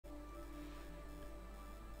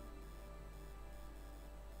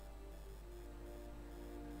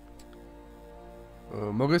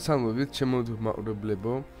მოგესალმებით, ჩემო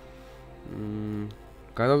მაყურებლებო.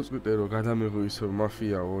 გადავწყვიტე რომ გადამეღო ის რომ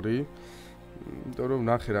Mafia 2. იმიტომ რომ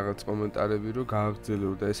ნახე რაღაც კომენტარები რომ გააგრძელო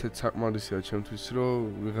და ესეც საკმარისია ჩემთვის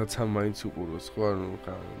რომ ვიღაცა მაინც უყუროს, ხო ანუ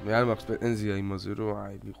მე არ მაქვს პრეტენზია იმაზე რომ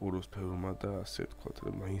აი მიყუროს ფერმა და ასე თქვათ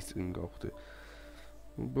რომ მაინსტრიმ გავხდე.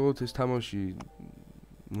 უბრალოდ ეს თამაში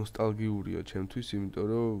ნოსტალგიურია ჩემთვის, იმიტომ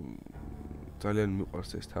რომ ძალიან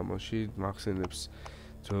მიყვარს ეს თამაში, მახსენებს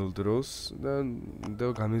ძველ დროს და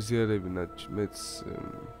გამეზიარებინა მეც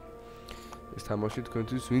ეს თამაში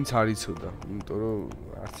თქვენთვის ვინც არ იცოდა, იმიტომ რომ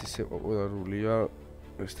არც ისე პოპულარულია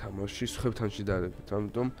ეს თამაში სხვებთან შედარებით,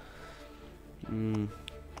 ამიტომ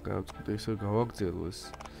გავწყვიტე ისე გავაგრძელო ეს.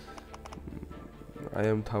 აი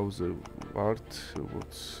ამ თავზე ვართ,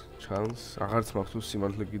 როგორც ჩანს, აღარც მახსოვს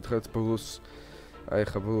სიმართლე გითხრათ, ბოლოს აი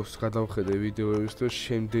ხა ბოლოს გადავხედე ვიდეოებს და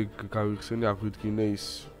შემდეგ გავიხსენე, აღვიდგინე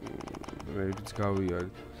ის რებიც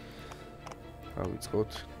გავიარეთ.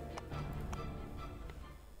 გავიწყოთ.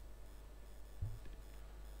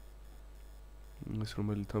 ეს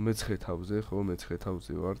რომელთა მეცხრე თავზე, ხო, მეცხრე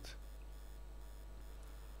თავზე ვართ.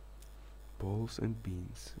 Balls and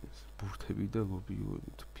beans. ბურთები და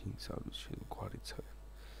ლობიოები თუ beans არის შენ გვარიც არის.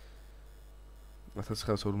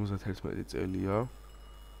 1951 წელია.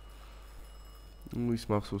 ის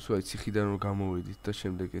მახსოვს, აი ციხიდან რომ გამოვედით და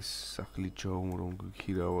შემდეგ ეს სახლი ჯომ რომ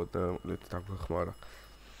გიქირავა და ლეთ დაგვეხმარა.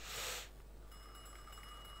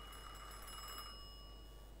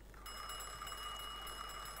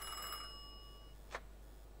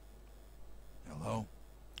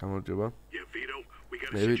 გამარჯობა.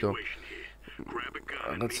 მე ვიდო.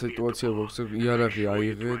 რაღაც სიტუაცია გვაქვს, იარაღი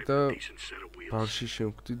აიღე და ბარში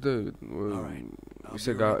შევხვდი და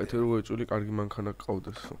ისე გაეთერო ეჭული კარგი მანქანა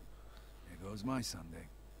გყავდეს.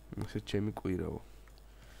 ესე ჩემი კვირაო.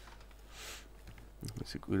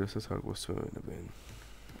 ესე კვირასაც არ გვასვენებენ.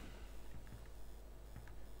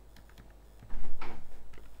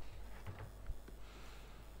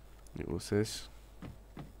 იყოს ეს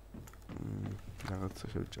რაღაცა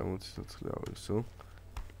შევჭამოთ სიცოცხლეა ისო.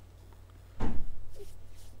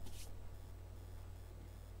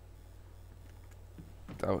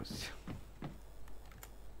 დავასი.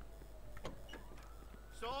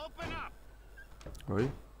 Oi?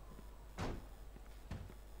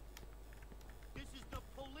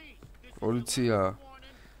 Polizia.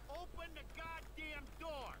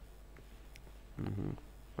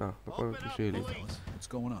 Ah, what is it? What's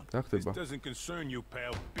going on? This doesn't concern you,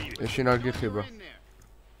 pal. Beat it. Ești înargheba.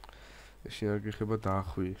 Ești înargheba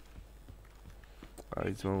dahui.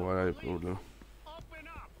 Aici mă are problemă.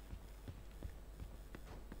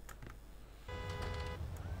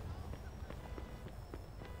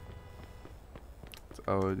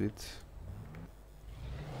 Audit.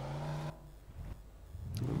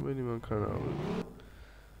 Რომელი მანქანა ავიდე.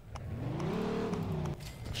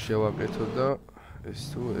 შევაკეთო და ეს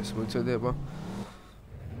თუ ეს მოწედება.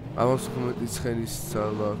 ამას უმეტი ცხენის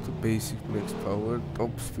ძალა თუ basic max power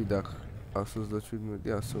top speed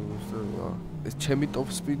 137-150. ეს ჩემი top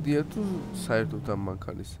speed-ია თუ საერთოდ ამ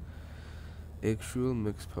მანქანის actual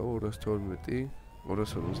max power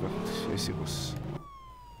 212-255 ეს იყოს.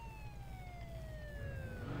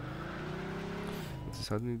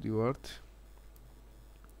 სად მივდივართ?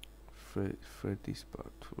 Freddy's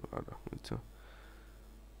part არა, ვიცი.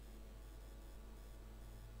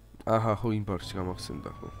 აჰა, ხო იმ ბარში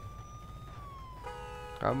გამახსენდა ხო.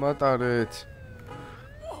 გამატარეთ.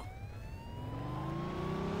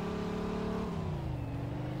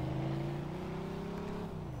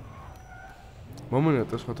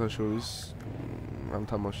 მომენტა სხვათა შორის ამ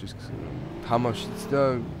თამაშის და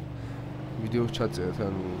ვიდეოს ჩაწერეთ,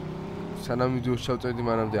 ანუ სანამ ვიდეოს ჩავწერდი,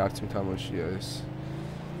 მანამდე არც მითამაშია ეს.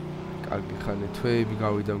 კარგი ხანი თვეები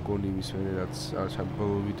გავიდა მგონი იმის მერე, რაც არ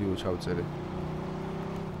ჩაბოლო ვიდეო ჩავწერე.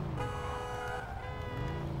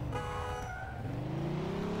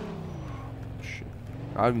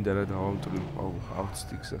 არ მინდა რა დავამტრივ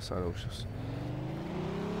აუტსტიქსას არ აუშავს.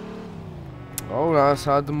 აუ რა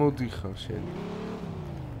სად მოდიხარ შენ?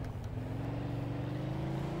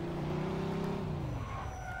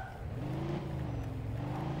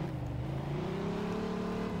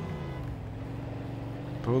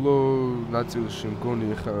 ბოლო ნაწილში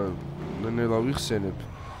მგონი ხა ნელა ვიხსენებ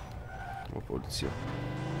პოლიცია.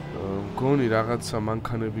 მგონი რაღაცა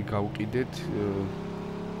მანქანები გავყიდეთ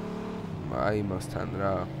აი მასთან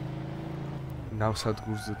რა.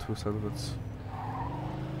 ნავსადგურზე თუ სადღაც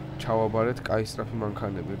ჩავაბარეთ კაი სწრაფი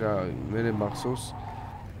მანქანები რა. მე მახსოვს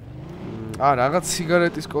რაღაც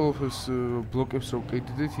სიგარეტის კოლოფოს ბლოკებს რო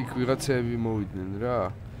ყიდდით, იქ ვიღაცები მოვიდნენ რა.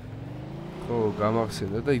 ხო,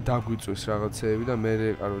 გამახსენდა და დაგვიწვეს რაღაცეები და მე,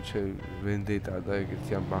 კაროჩე, ვენდეტა და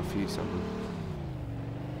ეგეთი ამ მაფიის ამ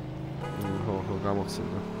ხო,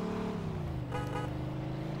 გამახსენდა.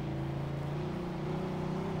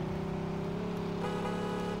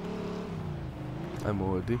 აი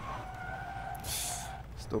მოვედი.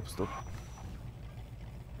 Stop. So.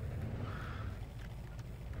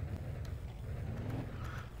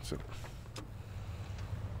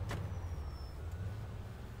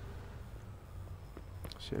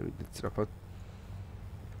 შევიდეთ სწრაფად.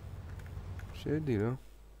 შედი რა.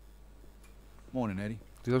 Morning, Eddie.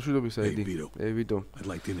 დედაშვილობის აიდი. Hey, Vito. I'd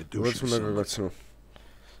like to introduce you. გაგაცნო.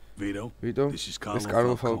 Vito, this is ეს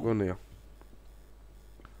კარლო ფალკონეა.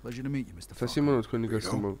 Pleasure to meet you, Mr. სასიმონო თქვენი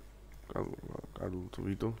გასწრება. კარლო თუ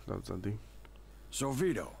Vito, დავწადი. So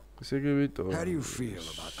Vito, ესე იგი Vito. how do you feel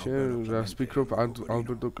about შენ რა სპიკრობ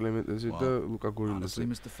ალბერტო კლემენტეზე და ლუკა გორინოზე?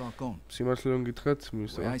 Mr. Falcone? სიმართლე რომ გითხრათ,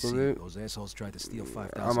 Mr. Falcone, those assholes tried to steal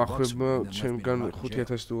 $5,000 ამ ახლება ჩემგან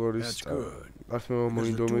 $5,000 აფმევა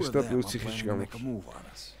მოინდომეს და პლუს ციხეში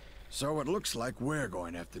გამოს. So it looks like we're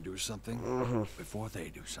going to have to do something before they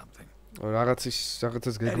do something.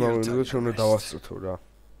 რაღაცას გეგმავენ და ჩვენ უნდა დავასწროთო რა.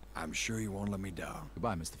 I'm sure you won't let me down.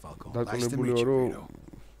 Goodbye, Mr. Falcone. დაწუნებული ვარო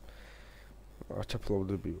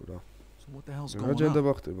აჩაფლავდებიო რა. So what the hell's going on?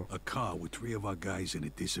 ბახტება. A car with 3 of our guys in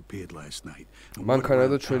it disappeared last night. მანქანა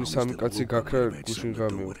და ჩვენი სამი კაცი გაქრა გუშინ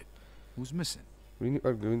გამეო. Who's missing?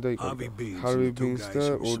 ვინ დაიკარგა? Harvey Beans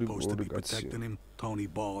და ორი კაცი. Tony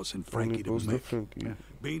Balls and Frankie the Mick.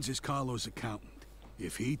 Beans is Carlo's accountant.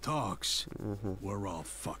 If he talks, we're all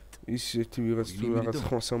fucked. ის ერთი ვიღაც თუ რაღაც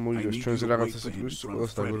ხმას ამოიღებს ჩვენზე რაღაცას იგებს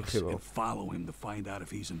ყველას დაგვრქება. Follow him to find out if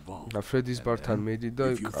he's involved. და ფრედის ბართან მედი და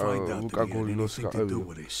ლუკა გორინოს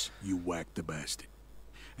გაყევი. You whack the bastard.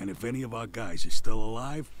 And if any of our guys is still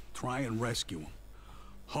alive, try and rescue him.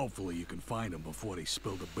 Hopefully you can find him before they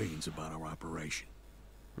spill the beans about our operation.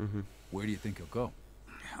 Where do you think he'll go?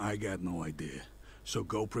 I got no idea. So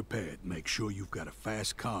go prepared. Make sure you've got a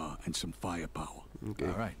fast car and some firepower. Okay.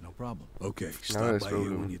 All right, no problem. Okay, stop by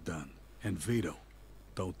here when you're done. And Vito,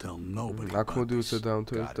 don't tell nobody about this. აკმოდიუსა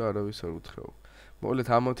დაუნთელით და არავის არ უთხრევ. მოკლედ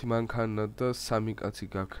ამათი მანქანა და სამი კაცი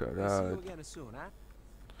გაქრა რა.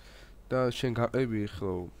 და შენ გაყევი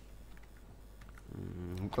ხო?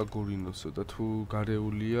 ლუკა გორინოსო და თუ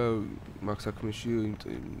გარეულია მაგ საქმეში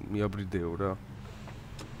მიაბრიდეო რა.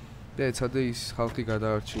 და ეცადე ის ხალხი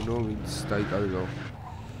გადაარჩინო, ვინც დაიკარგავ.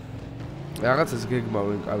 რაღაცას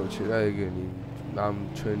გეგმავენ კაროჩე რა ეგენი ამ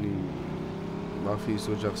ჩვენი მაფიის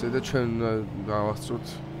ოჯახზე და ჩვენ გავასწროთ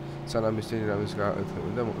სანამ ისინი რამეს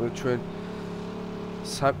გააკეთებენ და მოკლედ ჩვენ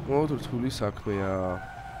საკმაოდ რთული საქმეა.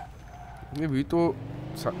 მე ვიტო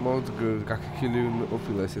საკმაოდ გაქიქილი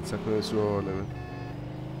ყოფილა ესეთ საქმეს რო ავალებენ.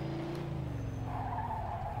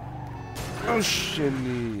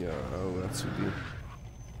 ოშენია რაცუდი.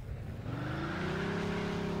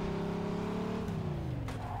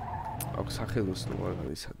 აქ სახელოსნო არ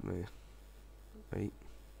არის სადმე. აი.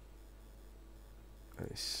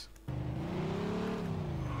 ეს.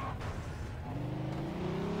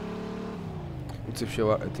 უცებ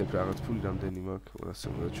შევაკეთებ რაღაც ფული რამდენი მაქვს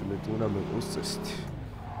 217 უნდა მეყოს წესით.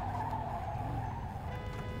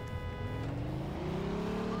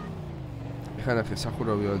 ეხლა ნახე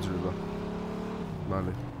სახურავი აძრება.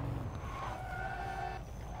 მალე.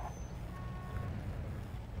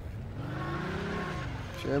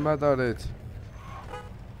 შემატარეთ.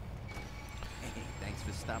 Thanks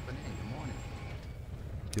for stopping in. Good morning.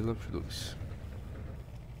 დილამშვიდობის.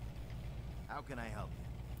 How can I help you?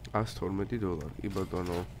 $112. კი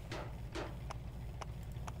ბატონო.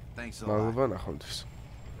 Thanks a lot. მადლობა ნახვამდის.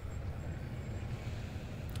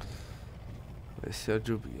 ეს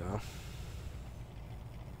საჯობია.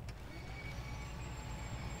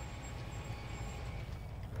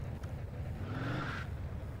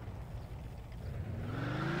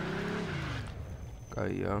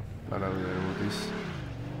 კაია, არავინ არ მოდის.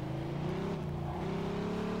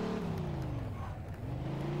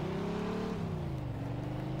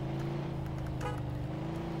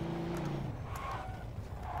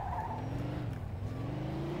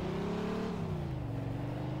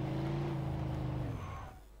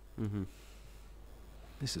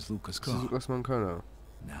 This is Luca's car. Luca's მანქანა.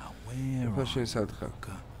 Now where ეხლა შენ are you, სათხარ?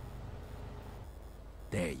 Luca?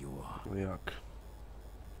 There you are. იაკ.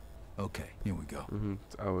 Okay, here we go.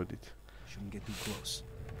 წავედით. Shouldn't get too close.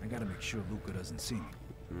 I gotta make sure Luca doesn't see me.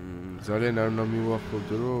 ძალიან არ უნდა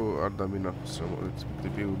მივახოდო, რომ არ დამინახოს რა, მოკლედ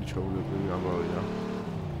ტიპიური ჩაულებრივი ამბავია.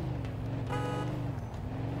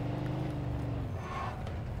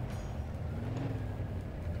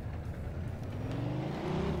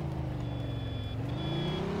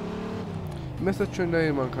 მესაც ჩვენ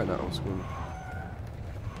დაი მანქანა აქვს გული.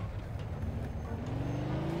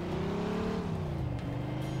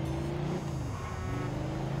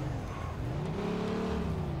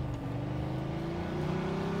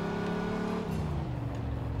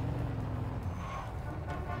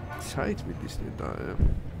 საით მიდისნი და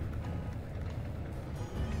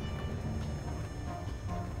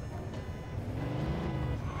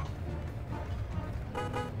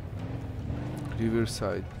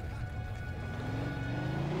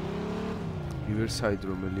Riverside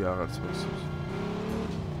რომელი აღარც მოსწევს.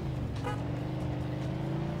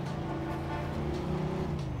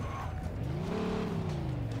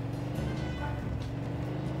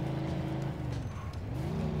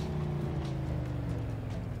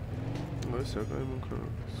 ეს რა მოქნა?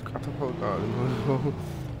 კატაფალკა არის.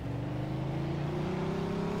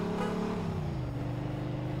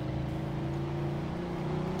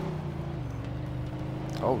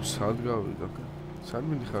 აუ, სად გავიდა? სად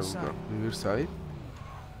მიდიხარ უკვე? Riverside?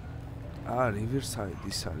 Riverside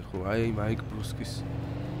ის არის ხო? აი მაიკ ბრუსკის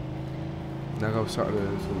ნაგავსარე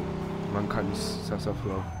მანქანის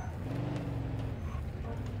სასაფლაო.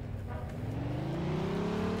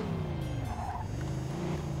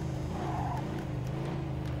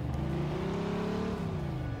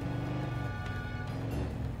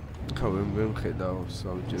 ვენ ხედავ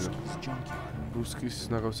საუჯერო ბრუსკის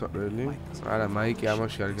ნაგავსარელი არა მაიკი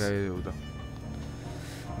ამაში არ გაერეოდა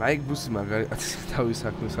მაიკ ბრუსი მაგარად თავის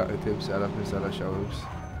საქმეს აკეთებს არაფერს არ აშავებს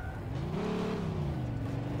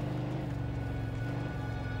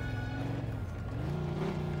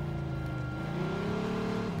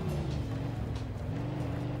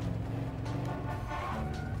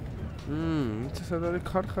ეს არის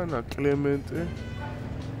ქარხანა კლემენტე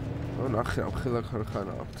ნახე ამ ხელა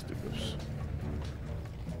ქარხანა აქვს ტიპებს.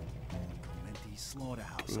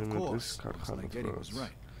 Clemente's ქარხანა.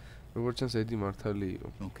 როგორც ჩანს ედი მართალი იყო.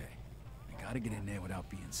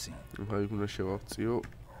 აი უნდა შევაღწიო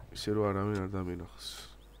ისე რომ არავინ არ დამინახოს.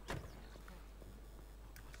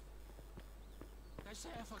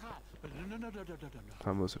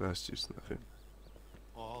 ამას რას ჭირს ნახე.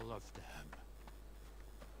 All of them.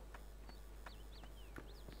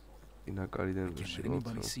 ინაკარიდან Can't let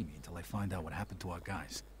anybody see me until I find out what happened to our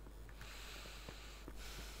guys.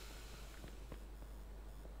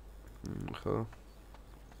 ხო.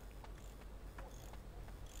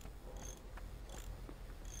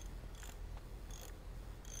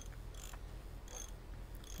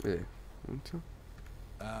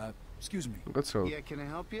 Excuse me. Yeah, can I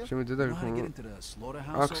help you? Shemid deda How to get into the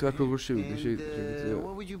slaughterhouse?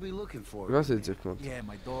 What would you be looking for? Yeah,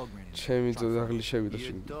 my dog ran into Shemid dagli shevida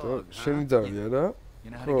shemid. Shemid dagli ara? You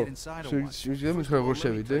know how to get inside or what?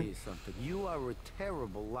 You are a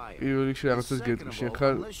terrible liar. პირველ რიგში რაღაცას გეტყვი, შენ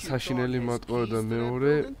ხარ საშინელი მატყუარი და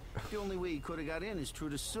მეორე The only way you could have got in is through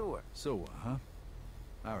the sewer. Sewer, huh?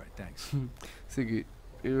 All right, thanks. სიგი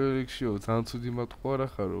პირველ რიგშიო ძალიან ცუდი მატყუარა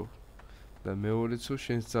ხარო და მეორეცო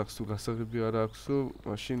შენს ძაღლს თუ გასაღები არ აქვსო,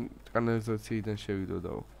 მაშინ კანალიზაციიდან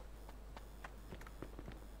შევიდოდაო.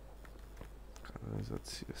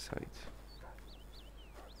 კანალიზაცია საით.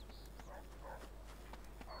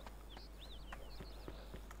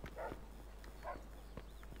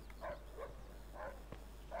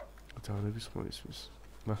 ძალების მოისმის.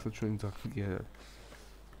 მართლა ჩვენი ძაღლი კი არა.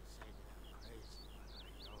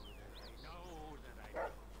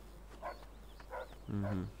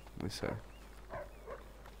 This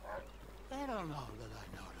They don't know that I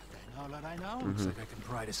know that they know that I know. Looks like I can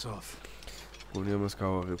pry this off. Goniya mas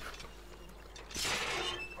გავაღებ.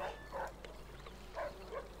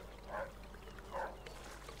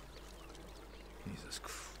 Jesus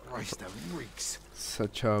Christ, that reeks.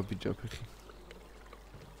 საჩაბიჯა ფეხი.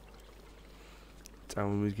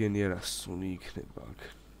 წამომიგენია რა სუნი იქნება აქ.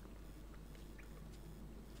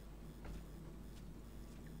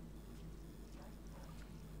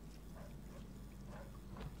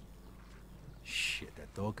 Shit, that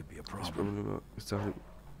dog could be a problem.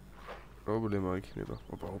 პრობლემა იქნება.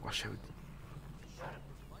 ოპა, შევიდე.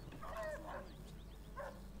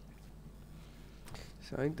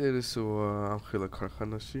 საინტერესოა ამ ხელა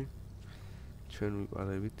ქარხანაში. ჩვენ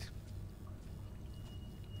ვიყარებით.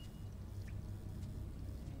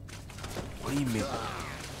 ვაიმე.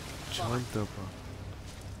 ჩანდაბა.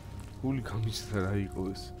 გული გამიჩნდა რა იყო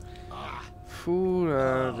ეს.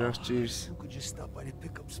 Fura, just cheers. You could just stop by to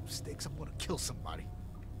pick up some sticks. I'm gonna kill somebody.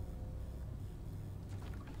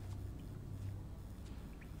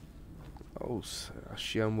 Oh,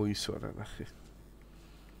 შემოისვარა ნახე.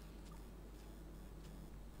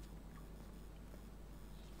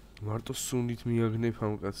 მარტო სუნით მიაგნებ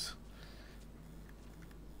ამ კაცს.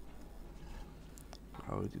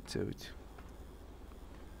 ავიდით, წევით.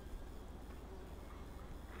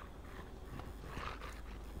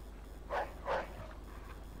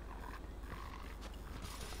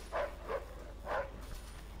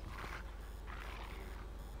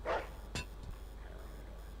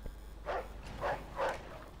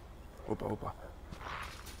 Opa.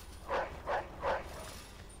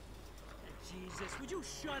 Jesus, would you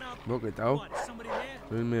shut up? მოკეტავ. What, somebody there?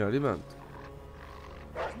 ვინმე არის მან?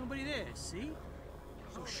 There's nobody there, see?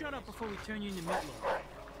 So shut up before we turn you into meatloaf.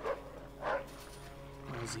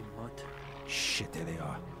 Lousy mutt. Shit, there they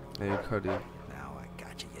are. Hey, Cuddy. Now I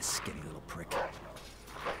got you, you skinny little prick.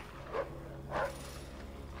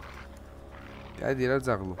 Daddy, რა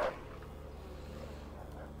ზაღლო.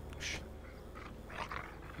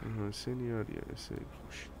 ესენი არიან ესე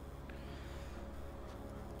იქში.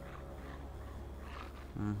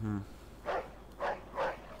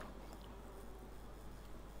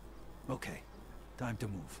 Okay, time to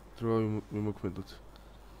move. დრო მიმოქმედოთ.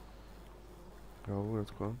 რა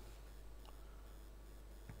თქვა?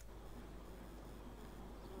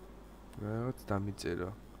 რაღაც დამიწერა.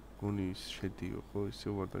 გონი ის შედიო, ხო, ისე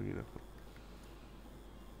ვარ დაგინახო.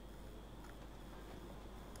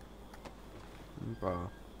 Ба.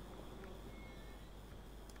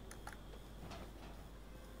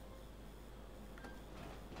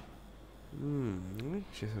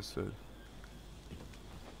 შესასწორი.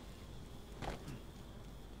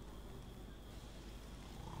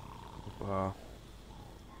 Ба.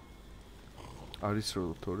 არის რო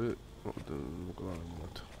თორე მოკლა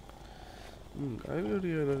მოთ. აი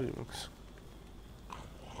არის მაქვს.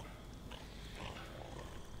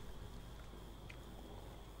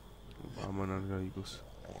 ამან არ გაიგოს.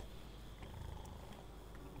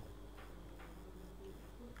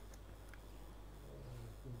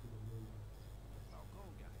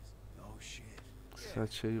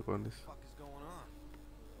 Such a one is. What is going on?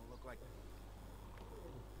 Don't look like.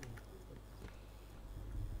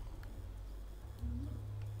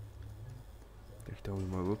 Dechta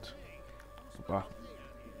umarut. Opa.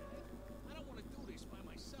 I don't want to do this by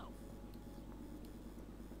myself.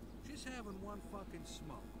 Just having one fucking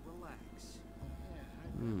smoke. Relax.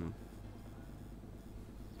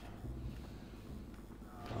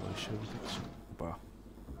 Давай შევიდეთ. Opa.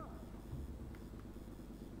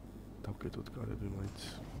 დავკეთოთ კარები მაინც.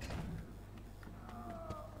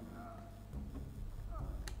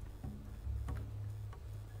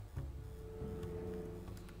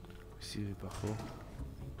 სირება ხო?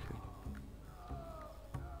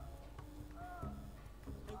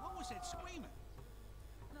 Hey, what was that screaming?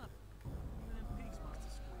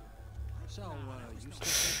 So, you still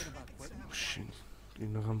thinking about quitting? შინ.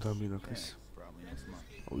 ინაღამ დამინახეს.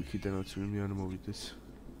 იქიდანაც ვინმე არ მოვიდეს.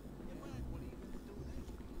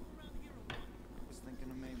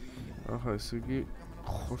 ახლა ესე იგი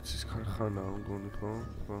ხორცის ქარხანაა მგონი ხო?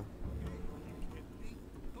 ხო.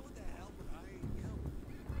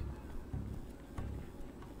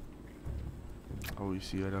 აუ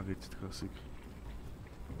ისი არაღით დგას იქ.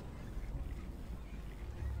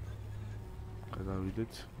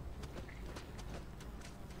 გადავიდეთ.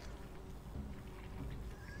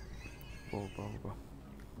 ოპა.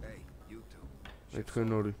 Hey, you two. თქვენ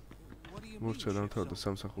ორი. მორჩა დამთავრდა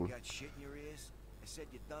სამსახური.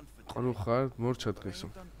 ანუ ხარ მორჩა დღესო.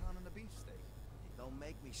 Don't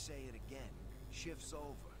make me say it again. Shift's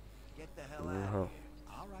over. Get the hell out of here.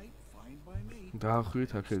 All right, fine by me.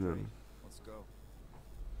 დაახვით აქედან. Let's go.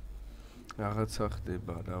 რაღაცა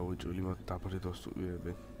ხდება რა უჭული მათ დაბრედოს თუ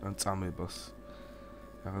იერებენ ან წამებას.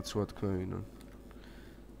 რაღაც რა თქვენინონ.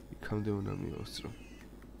 იქამდე უნდა მიოსწრო.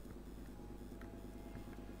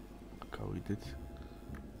 გავიდეთ.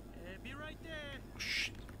 Be right there.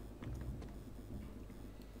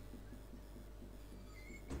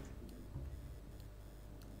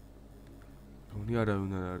 გონი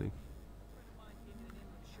არავინ არ არის.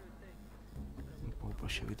 ოპა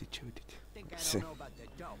შევიდეთ. Think I don't know about the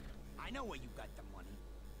dope. I know where you got the money.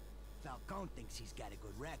 Falcone thinks he's got a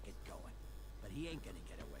good racket going, but he ain't gonna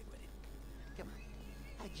get away with it. Come on,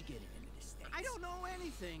 how'd you get it into the States? I don't know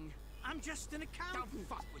anything. I'm just an accountant. Don't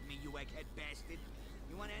fuck with me, you egghead bastard.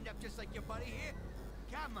 You wanna end up just like your buddy here?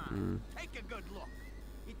 Come on, take a good look.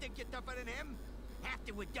 You think you're tougher than him?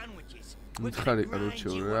 After we're done with you, we're gonna grind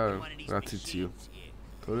you up in one of these machines here.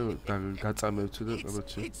 გაწამევცი და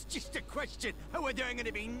короче. It's just a question of whether I'm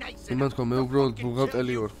gonna be nice იმან enough თქო მე to უბრალოდ fucking ბუღალტერი kill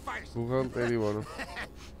you ვარ. first. ბუღალტერი ვარ.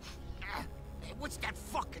 What's that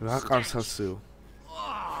fucking რა ყარს stench? ასეო?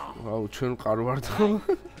 აუ ჩვენ მყარ ვარ და.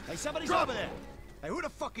 Hey, somebody's over there. Hey, who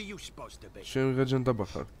the fuck are you supposed to be? შენ ვიღაჯანდა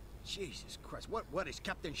ბახარ. Jesus Christ, what is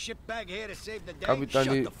Captain Shitbag here to save the day?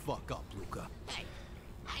 კაპიტანი Shut the fuck up, Luca. Hey,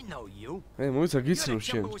 I know you. მოიცა You're გიცნობ the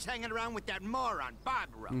chump შენ. who was hanging around with that moron,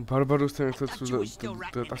 Barbara. ბარბაროსთან ერთად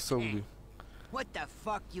დასავლდი. What the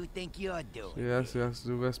fuck you think you're doing? Yes,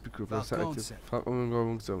 du wirst begrüßt.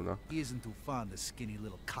 He isn't too fond of skinny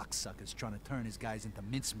little cocksuckers trying to turn his guys into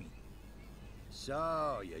mincemeat.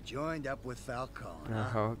 So, you joined up with Falcone, huh?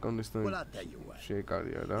 Falcone Well, I'll tell you what.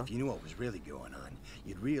 If you knew what was really going on,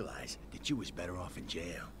 you'd realize that you was better off in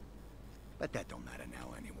jail. But that don't matter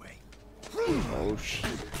now anyway. Oh, shit.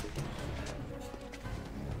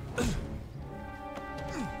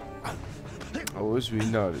 I was really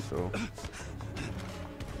naughty, though.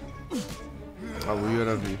 I will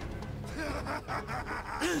have you.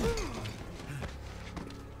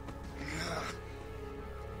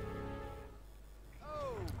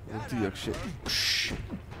 What the action?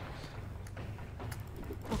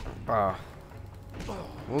 Ah.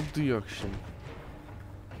 What the action?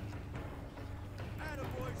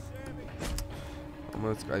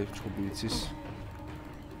 Let's go to beaches.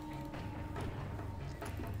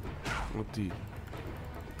 What the?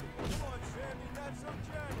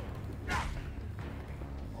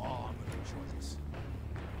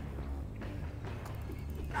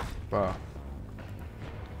 Bah.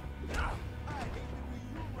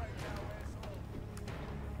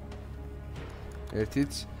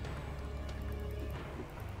 It's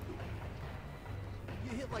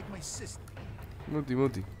You hit like my sister.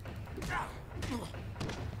 Moti.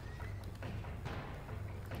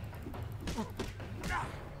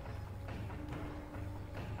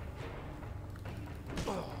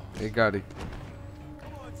 Egari.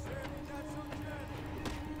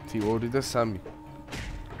 Theory da Sami.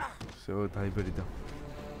 So დაიბერიდა.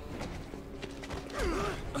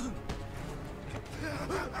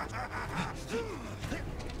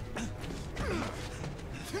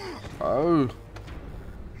 აუ.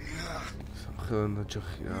 სამხედრო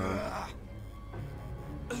ჯახია.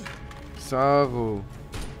 საღო.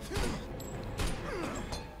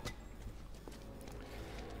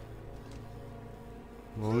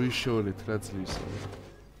 მოიშორეთ რა ძლისა.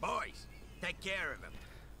 Boys, take care of him.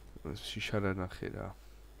 შიშარა ნახე რა.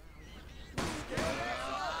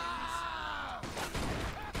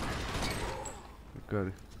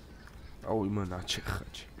 Gari. Oh, imana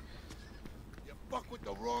chekhachi. You fuck with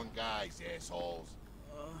the wrong guys, assholes.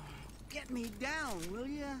 Get me down, will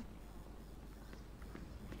ya?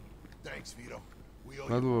 Thanks, Vito. We owe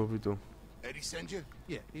Nadu you. Vito. Eddie send you?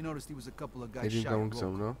 Yeah, he noticed he was a couple of guys Eddie shot.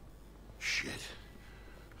 no? Shit.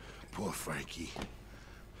 Poor Frankie.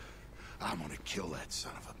 I'm gonna kill that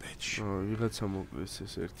son of a bitch. Oh, ვიღაცა მოკლეს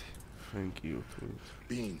ეს ერთი. Frankie უთუით.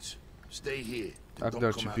 Beans, stay here. Ak Don't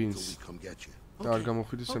darchi come out Beans. until we come get you. და არ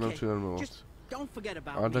გამოხვიდი სანამ ჩვენ არ მოვაყოთ. Just don't forget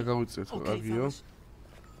about არ me. დაგავიწეთ Okay, აგიო. fellas.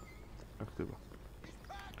 რა ხდება?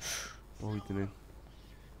 მოვიდნენ.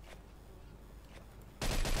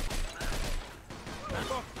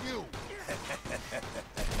 Fuck you!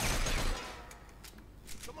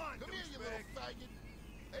 Come on, come here, you little faggot.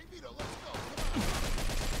 Hey, Vito, let's go.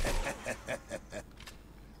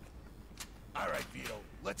 All right, Vito,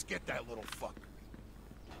 let's get that little fuck.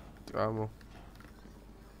 Amo.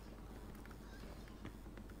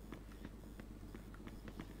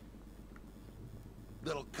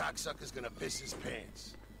 Little cocksucker's gonna piss his pants.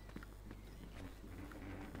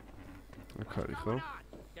 აქ არის ხო?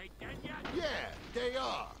 They done yet? Yeah, they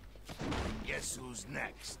are. Guess who's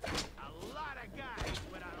next? A lot of guys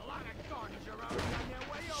with a lot of guns are already on their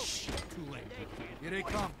way over. Too late. They can't Here they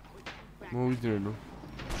come. მოვიდნენო.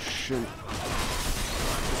 შენ.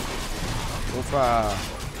 ოპა.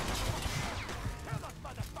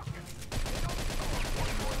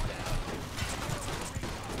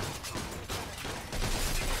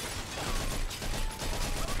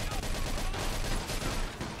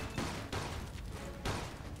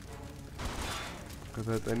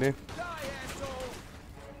 გადაეტენე.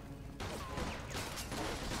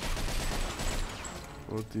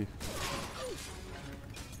 მოდი.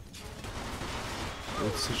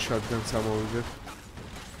 ეს შატგან სამოვიდეთ.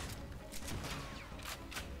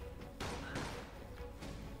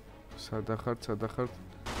 სადახართ.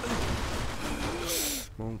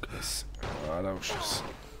 მონკეს. არა უშავს.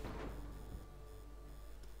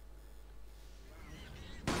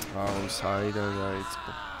 აუ, საიდან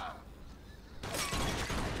დაიწყო.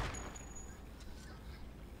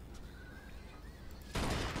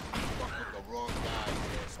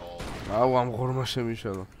 აუ, ამ ღორმა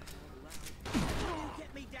შემიშალა. get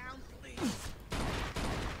me down, please.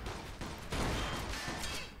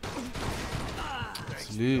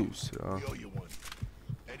 ძლივს რა. We owe you one.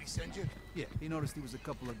 Eddie send you? Yeah, he noticed he was a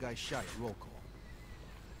couple of guys shot at roll call.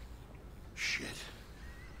 Shit.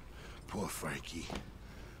 Poor Frankie.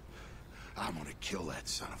 I'm gonna kill that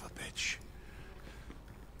son of a bitch.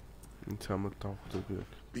 ინცამად დავხვდები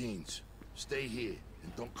აქ. Beans, stay here and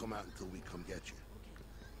don't come out until we come get you.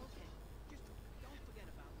 Don't forget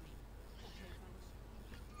about me. Okay,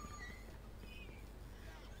 fellas.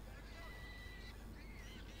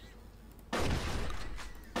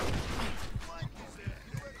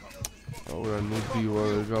 Ora nubi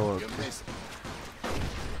ვარ გავაკეთე.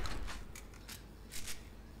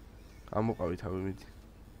 ამოყავი თავი მიდი.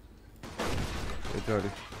 ეგ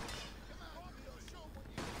არის.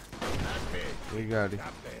 ეგ არის.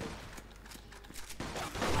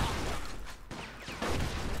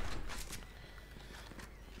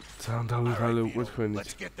 ძალიან დავიღალე უკვე თქვენით.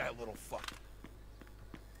 Let's get that little fuck.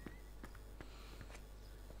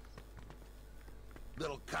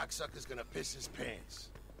 Little cocksucker's gonna piss his pants.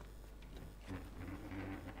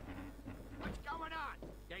 What's going on?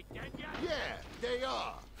 They dead yet? Yeah, they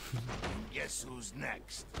are. Guess who's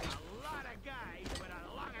next? A lot of guys with a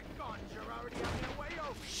lot of guns are already on their way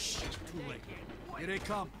over. Shit, Too late. Here they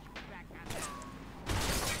come. Back on that.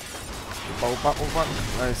 Opa.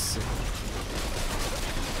 Nice.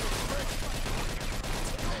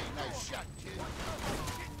 Hey, nice shot, kid.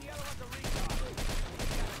 The other one's a retard.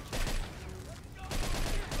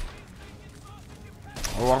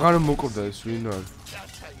 აღარ მოკვდა ეს ვინ არის?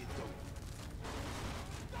 That's how you do it.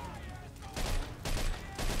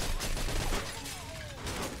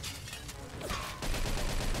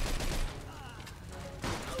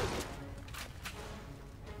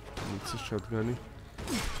 მიცი შოტგანი.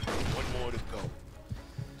 One more to go.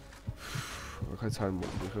 ახაც არ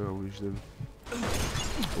მოვიდი ხა გავიჟდები.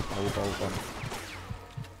 Opa.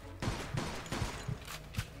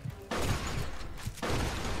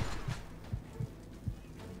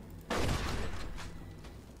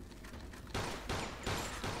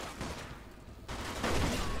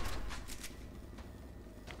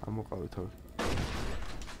 ამოყავე თავი.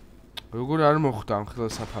 როგორ არ მოხდა ამ ხელა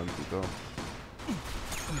საფანტიკო?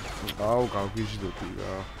 აუ, გავიჟდები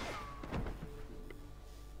რა.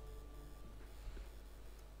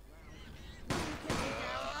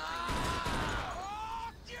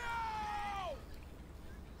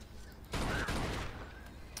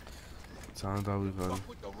 ძალიან დავიღალე. Fuck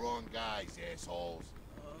with the wrong guys, assholes.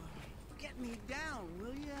 Get me down,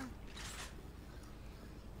 will ya?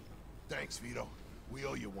 Thanks, Vito. We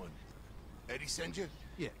owe you one. Eddie send you?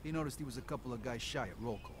 Yeah, he noticed he was a couple of guys shy at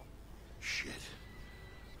roll call. Shit.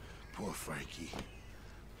 Poor Frankie.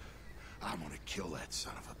 I'm gonna kill that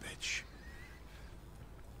son of a bitch.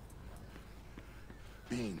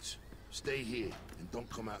 Beans, stay here and don't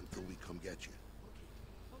come out until we come get you.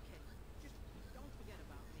 Okay, just don't forget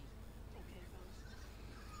about me. Okay, fellas?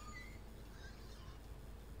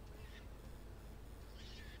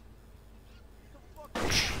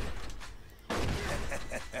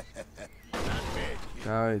 Not bad, kid.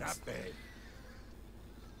 Guys. Not bad.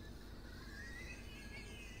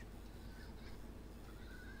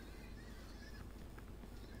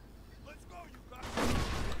 Let's go, you guys.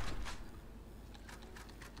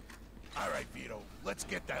 All right, Vito. Let's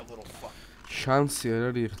get that little fuck. შანსი არ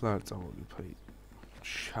არის ახლა არ წავალი ფაი.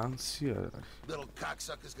 შანსი არ არის. Little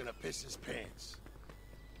cocksucker's gonna piss his pants.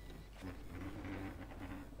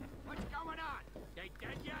 What's going on? They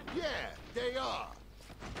dead yet? Yeah, they are.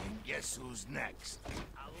 And guess who's next?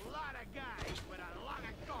 A lot of guys with a lot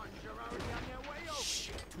of guns are already on their way over.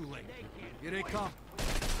 Shit. Too late. They can't Here they wait. come.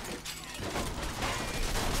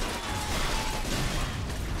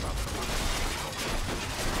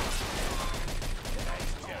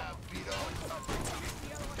 Nice job, Vito.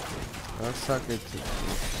 ასაკეთი.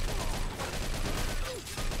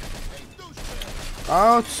 Hey, douchebag.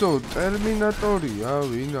 კაცო, ტერმინატორია,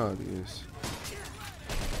 ვინ არის ეს?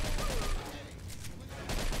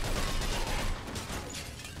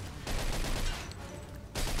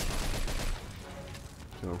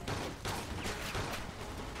 ჯო.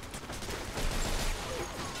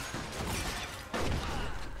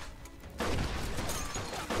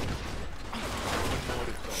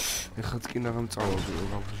 ეხლა წკინა გამწავდი,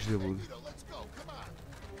 გავხიჟდებოდი. Vito, let's go. Come on.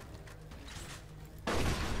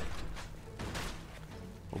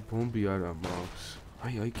 ბომბი არა მაქვს.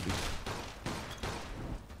 აი კი.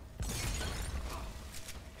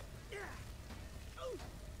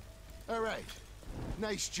 All right.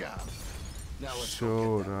 Nice job. Now let's შო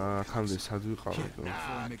go get რა, ხამდე სად ვიყავი?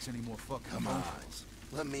 Before he makes any more fucking Come phone on. calls.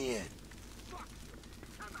 Let me in.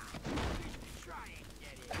 Try and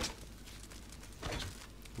get in.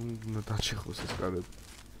 უნდა დაჩეხოს ეს კარები.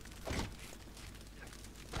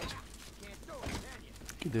 Can't do it, can you?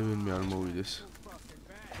 კიდევ ვინმე არ მოვიდეს. Too fucking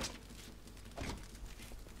bad.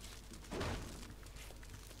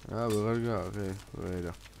 ვეღარ გააღე,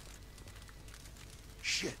 ვერა.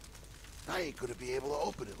 Shit. I ain't gonna be able to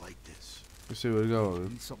open it like this. ესე ვერ გავაღე.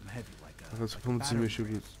 Need something heavy like a. ახლა like a უფრო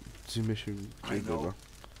battery ძიმეში I ჭირდება. know.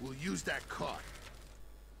 We'll use that cart.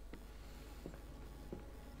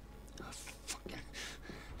 Ah, fucking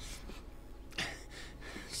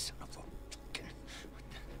son of a fucking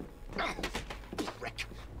prick.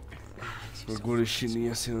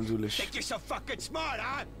 გურიშინია სინამდვილეში. Think you're so fucking smart,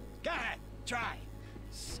 huh? Go ahead, try.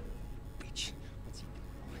 Son of a bitch. What's he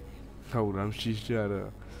doing? აუ რამშიში არა.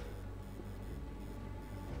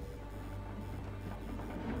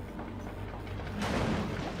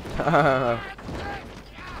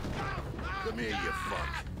 Come here, you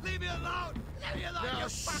fuck. Leave me alone! Leave me alone, Now you I'll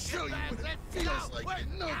show fucking you what it bastard! feels No, like wait,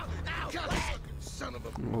 to know no, you cocksucking son of a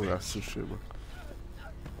ო bitch. რასუშება.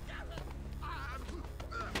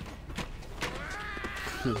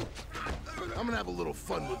 I'm gonna have a little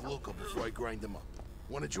fun with Luca before I grind him up.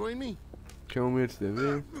 Wanna join me? შემომიერთდები?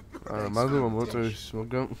 არა, მადლობა მოწვევის,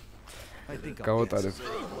 მაგრამ I think I'll გავატარებ.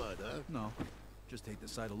 Say what, huh? No, just take the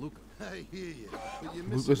side of Luca. I hear you. But you're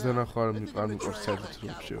Luca's missing done a out. hard I think on I'm gonna the try out outside that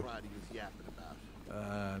room, cattle sure. prod he was yapping about.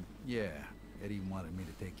 Yeah, Eddie wanted me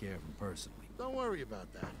to take care of him personally. Don't worry about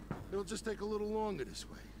that. It'll just take a little longer this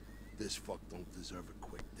way. This fuck don't deserve a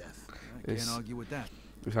quick death. I Yes. can't argue with that.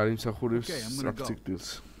 ეს არ იმსახურებს Okay, I'm gonna go. აფციკდილს.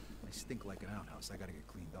 I stink like an outhouse. I gotta get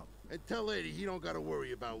cleaned up. And tell Eddie he don't gotta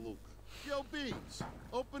worry about Luca. Yo, Beans,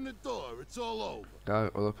 open the door. It's all over. და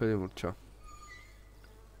ყველაფერი მორჩა.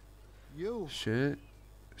 You?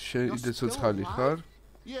 შე იდე ცოცხალი ხარ?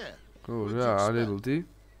 Yeah. ხო, What'd რა, you expect? არელოდი?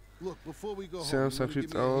 Look, before we go home, Sounds you like wanna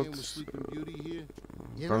it's give me a hand out, with Sleeping Beauty here?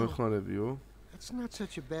 You know, გამეხმარებიო? that's not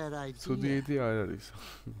such a bad idea. ცუდი იდეა არ არის.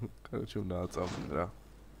 კაროჩე უნდა აწავდნენ რა.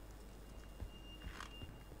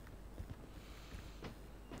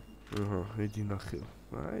 აჰა, იდი ნახე.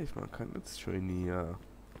 აი, ეს მანქანაც ჩვენია.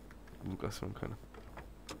 ლუკას მანქანა.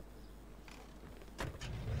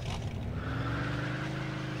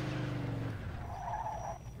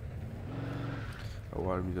 აუ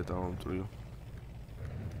არ მინდა დავამტვრიო.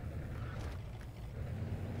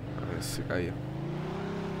 ეს კაია.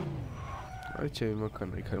 აი ჩემი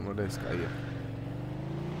მანქანა იქ არის, მაგრამ ეს კაია.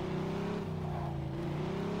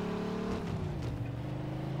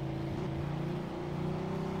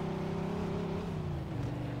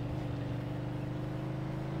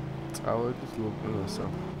 წავედით ლოკალსა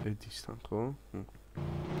ედისთან, ხო?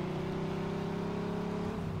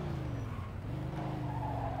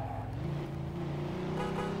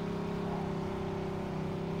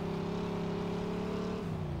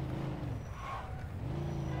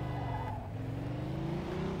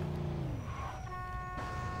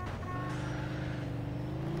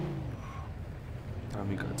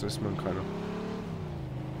 ამიკაწეს მანქანა.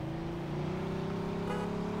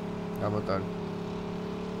 გამოტანი.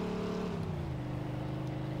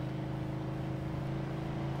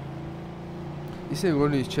 ისე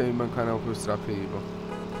გონი ის ჩემი მანქანა უფრო სწრაფი იყო.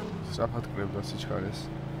 სწრაფად კრებდა სიჩქარეს.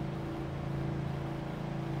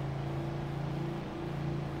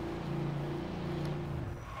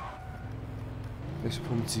 ეს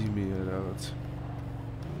ფუნქციაა რაღაც.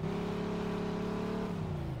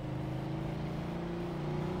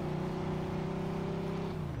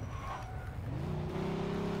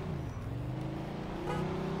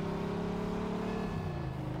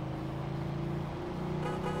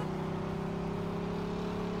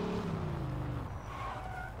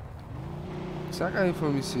 საკაიფო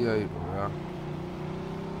მისია იყო რა.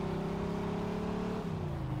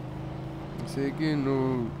 ესე იგი, ნუ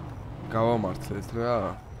გავამართლეთ რა.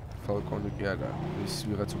 ფალკონი კი არა. ის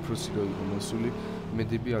ვიღაც უფროსი რო იყო მოსული,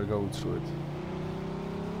 მედები არ გაუცროეთ.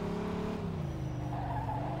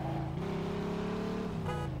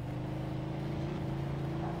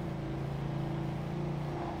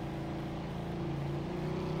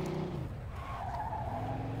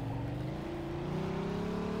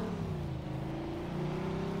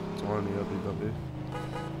 Anya bidabı.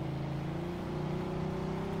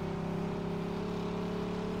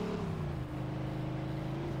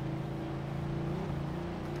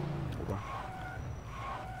 Oba.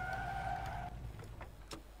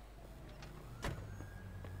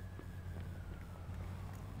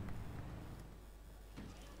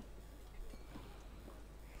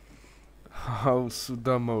 How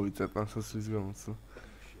suda mოვიწეთ მასასვის გამოსა.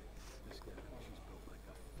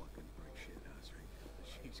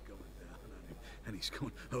 And he's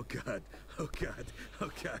going, oh God, oh God, oh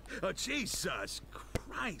God, oh Jesus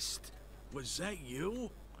Christ, was that you?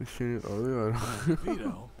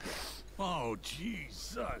 Vito? Oh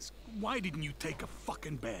Jesus, why didn't you take a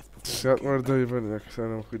fucking bath before? Told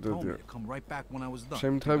me to come right back when I was done. Okay,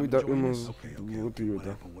 what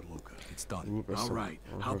happened with Luca? It's done. All right,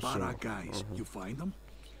 how about our guys? You find them?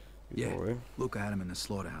 Yeah, Luca had him in the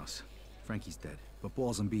slaughterhouse. Frankie's dead, but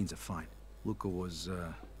Balls and Beans are fine. Luca was,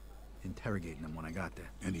 interrogating them when I got there.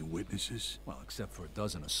 Any witnesses? Well, except for a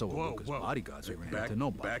dozen or so of Luca's bodyguards who ran Back, into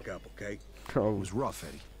nobody. back up, okay? It was rough,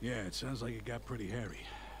 Eddie. Yeah, it sounds like it got pretty hairy.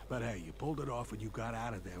 But hey, you pulled it off and you got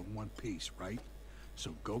out of there in one piece, right?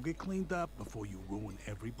 So go get cleaned up before you ruin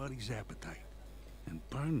everybody's appetite. And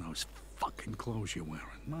burn those fucking clothes you're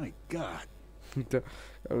wearing. My God.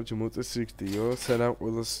 Короче, მოწესრიგდიო, სანამ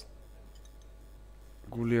ყველას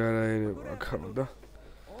გული არ აერება აქაო და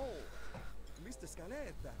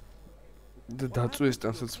დაწვეს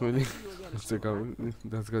ტანსაცმელი ესე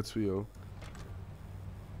დაგაცვიო.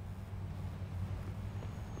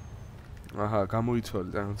 აჰა, გამოიცვალე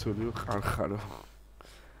ტანსაცმელი ყარხარო.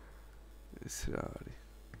 ეს რა არის?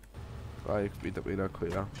 აი, პირდაპირ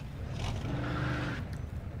აქვეა.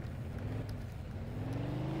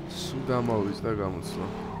 სუდა მოვიზდა გამოცვა.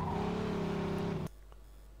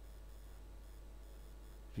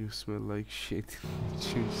 You smell like shit.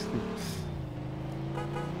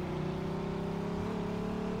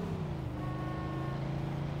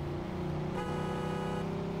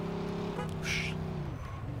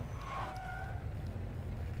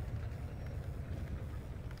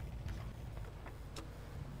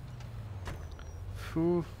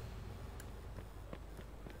 Phew.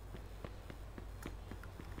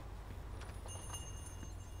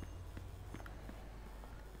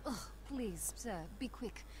 Please, sir, be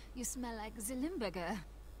quick. You smell like Zillimburger.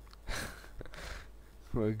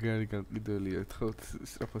 მაგარი განყიდველია, თქო,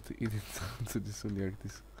 სწრაფად იდეთ ცუდისუნი აქ.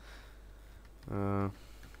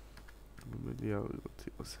 მომელი ავიღოთ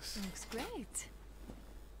იყოს ეს. Looks great.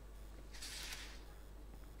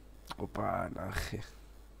 ოპა, ნახე.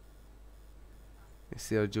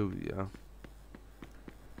 ესე არ ჯობია.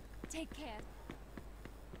 Take care.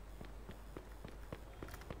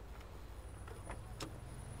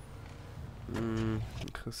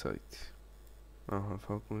 ხსაით. აჰა,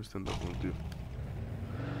 ფალკონისთან დაგვიდივ.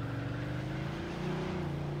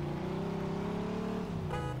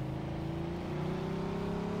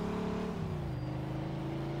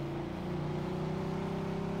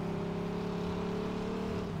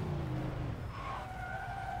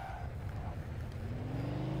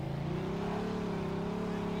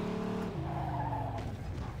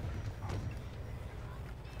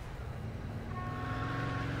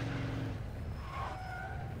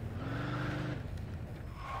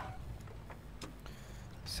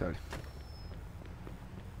 Sorry.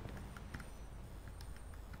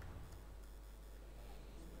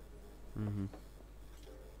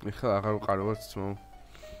 ეხლა აღარ ვყარავთ ძმო.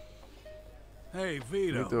 Hey,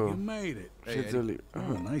 Vito, you made it. შეძელი.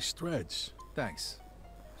 Oh, nice threads. Thanks.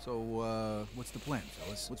 So, what's the plan,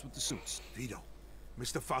 fellas? What's with the suits? Vito,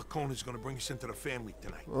 Mr. Falcone is gonna bring us into the family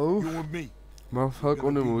tonight. Oh. You and me. Man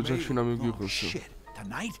Falcone მოუჯახშინა მიგიხოს. Shit.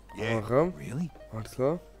 Tonight? Yeah. აღა? Really? მართლა?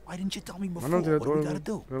 Why didn't you tell me before? მანამდე What do we gotta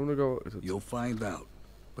do? რა უნდა გავაკეთოთ? You'll find out.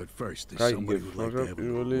 But first, there's Guy, somebody yeah, who'd like to have a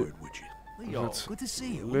really- little word with you. Leo, good to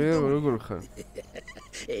see you. ლეა როგორ ხარ?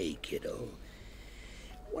 Hey, kiddo.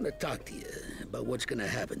 I want to talk to you about what's going to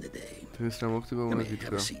happen today. დღეს რა მოხდება Come უნდა here,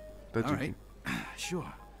 have a გითხრა. seat. All დაჭიქი. right.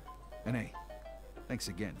 Sure. And hey, thanks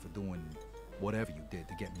again for doing whatever you did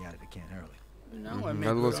to get me out of the can early. Now I make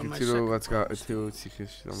გადლოს good on my გიცი რომ second რაც promise. გაეთეო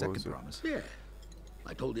ციხეში Second ამბავზე. promise.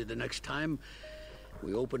 Yeah. I told you the next time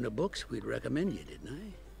we open the books, we'd recommend you, didn't I?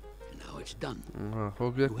 And now it's done. აჰა, ხო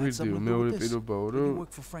You had გიაკვირდიო something to do მეორე with this? პირობაო Did you რომ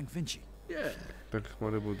work for Frank Vinci? Yeah.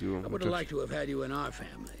 დაგხმარებოდიო. I would have liked to have had you in our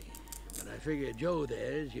family. But I figured Joe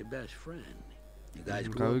there is your best friend. You guys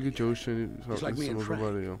grew up გავიგი together. ჯოუშენი It's like me and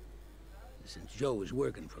მოგობარეო. Since Joe was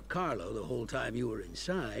working for Carlo the whole time you were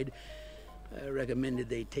inside, I recommended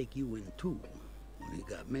they take you in too when he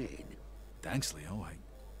got made. Thanks, Leo.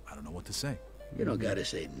 I don't know what to say. You don't gotta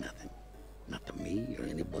say nothing. Not to me or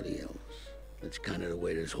anybody else. That's kind of the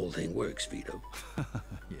way this whole thing works, Vito. Yeah.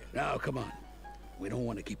 Now, come on. We don't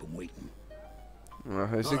want to keep him waiting.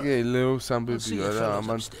 აჰა, ესე იგი ლეო I'll see სამბებია you რა, fellas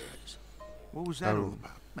ამან upstairs. What was that all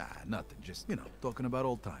about? Nah, nothing. Just, talking about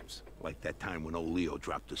old times. Like that time when old Leo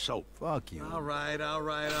dropped the soap. Fuck you. All right.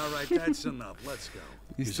 That's enough. Let's go.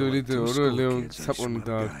 ისტორიით two რო school ლეო kids and საპონი smart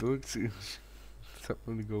დაარტო.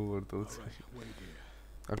 საპონი გავარტო.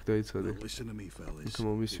 აქ დაიცვალე. Now listen to me, fellas. Come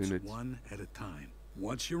on, we soon It's it. one at a time.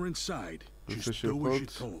 Once you're inside, It's just a do as you're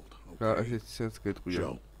shit told, რა okay? ესეც გეტყვია.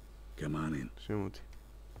 Joe, come on in. შემოდი.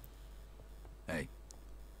 Hey.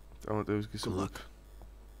 ტამატების Good გისურვებ. luck.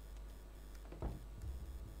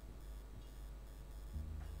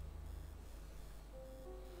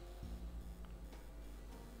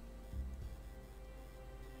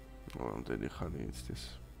 რამდენი ხანი იცის?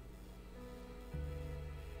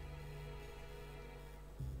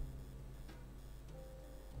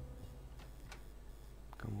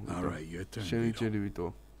 All right, your turn. შენი Vito. ჯერი ვიტო.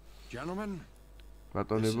 Gentlemen,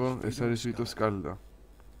 ბატონებო, ეს არის ვიტო სკალდა.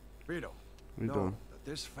 Vito, ვიტო, know that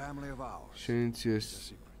this family of ours შენიც ეს is a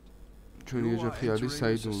secret. ჩვენი You are ოჯახი არის entering the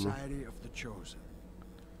საიდუმლო. society of the chosen.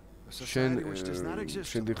 შენ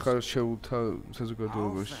შედიხარ შეუთა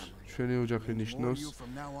საზოგადოებაში. ჩვენი ოჯახი ნიშნავს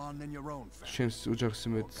შენს ოჯახს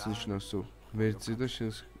მეც ნიშნავსო. მერცი და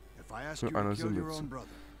შენს ქვეყანაზე მეც.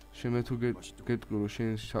 შენ მე თუ გეტყვი რომ შენ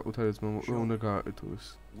საკუთარ ძმა მოყვა უნდა გააკეთო ეს.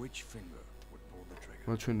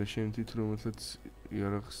 მათ ჩვენ და შენ თვით რომელსაც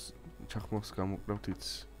იარაღს ჩახმახს გამოკრავთ იც.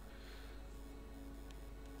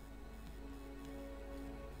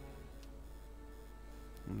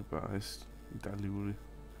 ეს იტალიური.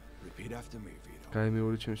 Repeat after me, Vito.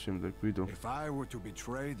 გაიმეორე ჩემ შემდეგ, ვიდო. If I were to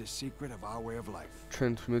betray the secret of our way of life.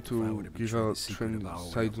 ჩვენ მე თუ გიღალ ჩვენ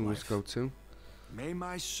საიდუმლოს გავცემ. May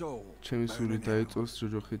my soul. ჩემი სული დაიწოს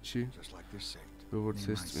ჯოჯოხეთში. როგორც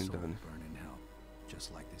ეს წმინდანი.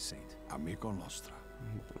 Just like this saint. Amico nostra.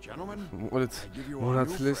 Gentlemen, მოკლედ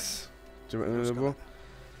მონათლეს ჯერმენებო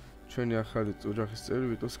ჩვენი ახალი ოჯახის წევრი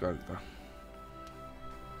ვიტოს კარტა.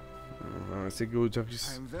 ესე იგი ოჯახის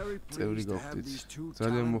წევრი გავხდით.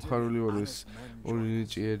 ძალიან მოხარული ვარ ეს ორი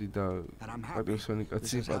ნიჭიერი და პატიოსანი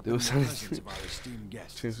კაცი პატიოსანი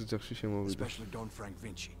ჩვენს ოჯახში შემოვიდა.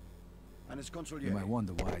 You might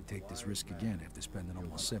wonder why I take this risk again after spending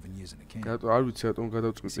almost 7 years in the camp. რატო არ ვიცი რატომ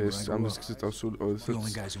გადავწყვიტე ეს ამ რისკზე წავსული ყოველთვის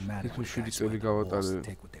იქ 7 წელი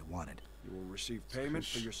გავატარე. You will receive payment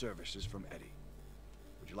for your services from Eddie.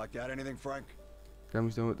 Would you like to add anything, Frank?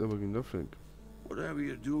 გამის დამატება გინდა, ფრენკ? Whatever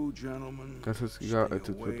you do, gentlemen. გასაც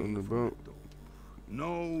გააკეთეთ ბატონებო.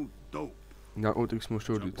 No dope. ნარკოტიკს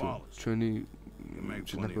მოშორდით. ჩვენი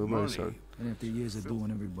შენახება ეს არის. And after years of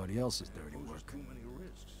doing everybody else's dirty work.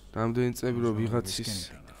 ამდენი წელი რომ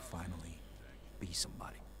ვიღაცის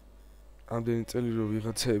ამდენი წელი რომ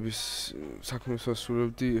ვიღაცების საქმეს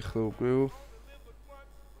ასრულებდი, ეხლა უკვე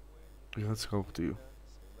ვიღაც გავხდიო.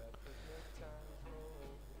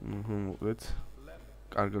 მოკლედ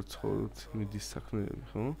კარგად ცხოვრობთ, მიდის საქმეები,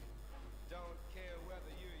 ხო?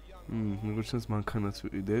 მეგოჩენს მანქანაც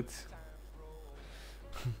ვიყიდეთ.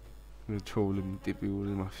 მე ჩოვლი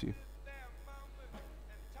ტიპიური მაფია.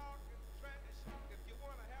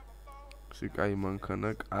 კაი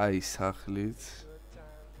მანქანა, კაი სახლით.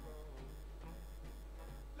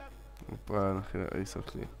 ოპა, ნახე კაი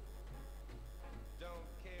სახლი.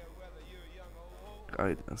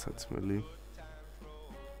 კაი დასაცმელი.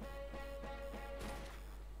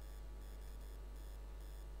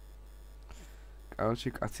 კაუჩი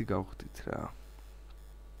კაცი გავხდით რა.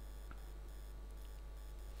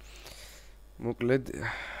 მოკლედ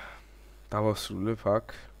დავასრულებ აქ.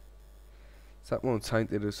 საკმაოდ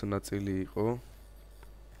საინტერესო ნაწილი იყო.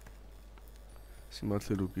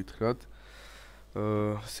 სიმართლე რო გითხრათ.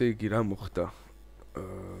 ესე იგი რა მოხდა?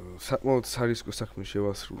 საკმაოდ სარისკო საქმე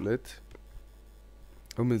შევასრულეთ.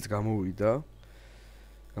 რომელიც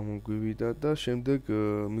გამოგვივიდა და შემდეგ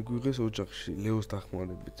მიგვიღეს ოჯახში ლეოს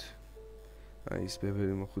დახმარებით. აი ეს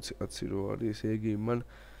ბებერი მოხუცი კაცი რო არის, ესე იგი მან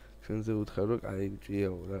ჩვენზე უთხრა რომ აი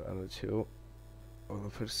ჭიაო რა არაჩეო.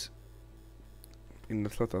 ყველაფერს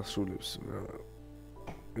ინდასლად ასრულებს.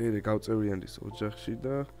 მე გავწევრიანდის ოჯახში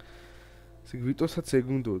და ესე ვიტოსაც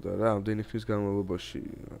ეგუნდოდა რა, ამდენი ხნის განმავლობაში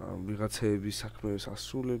ამ ვიღაცეების საქმეს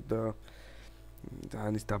ასრულებდა და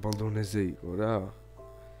ანის დაბალდონეზე იყო რა.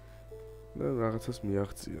 და რაღაცას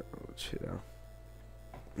მიაღწია, რა.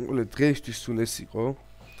 მოკლედ დღეისთვის სულ ეს იყო.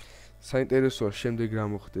 საინტერესოა შემდეგ რა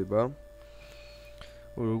მოხდება.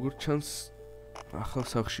 როგორც ჩანს ახალ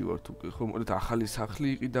სახლში ვართ უკვე, ხო, მოკლედ ახალი სახლი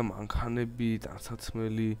იყიდა, მანქანები,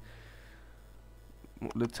 დასაცმელი.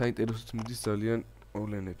 მოკლედ საინტერესოც მიდის ძალიან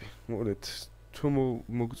მოვლენები. მოკლედ თუ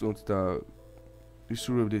მოგწონთ და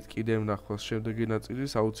ისურვებდით კიდევ ნახვას შემდეგი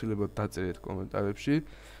ნაწილის, აუცილებლად დაწერეთ კომენტარებში.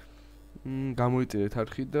 გამოიწერეთ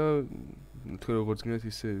არხი და თქვენ როგორც გინდათ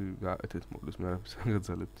ისე გააკეთეთ, მოკლედ მე არაფერს არ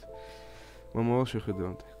გაძალებთ. მომავალ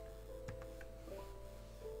შეხვედრამდე.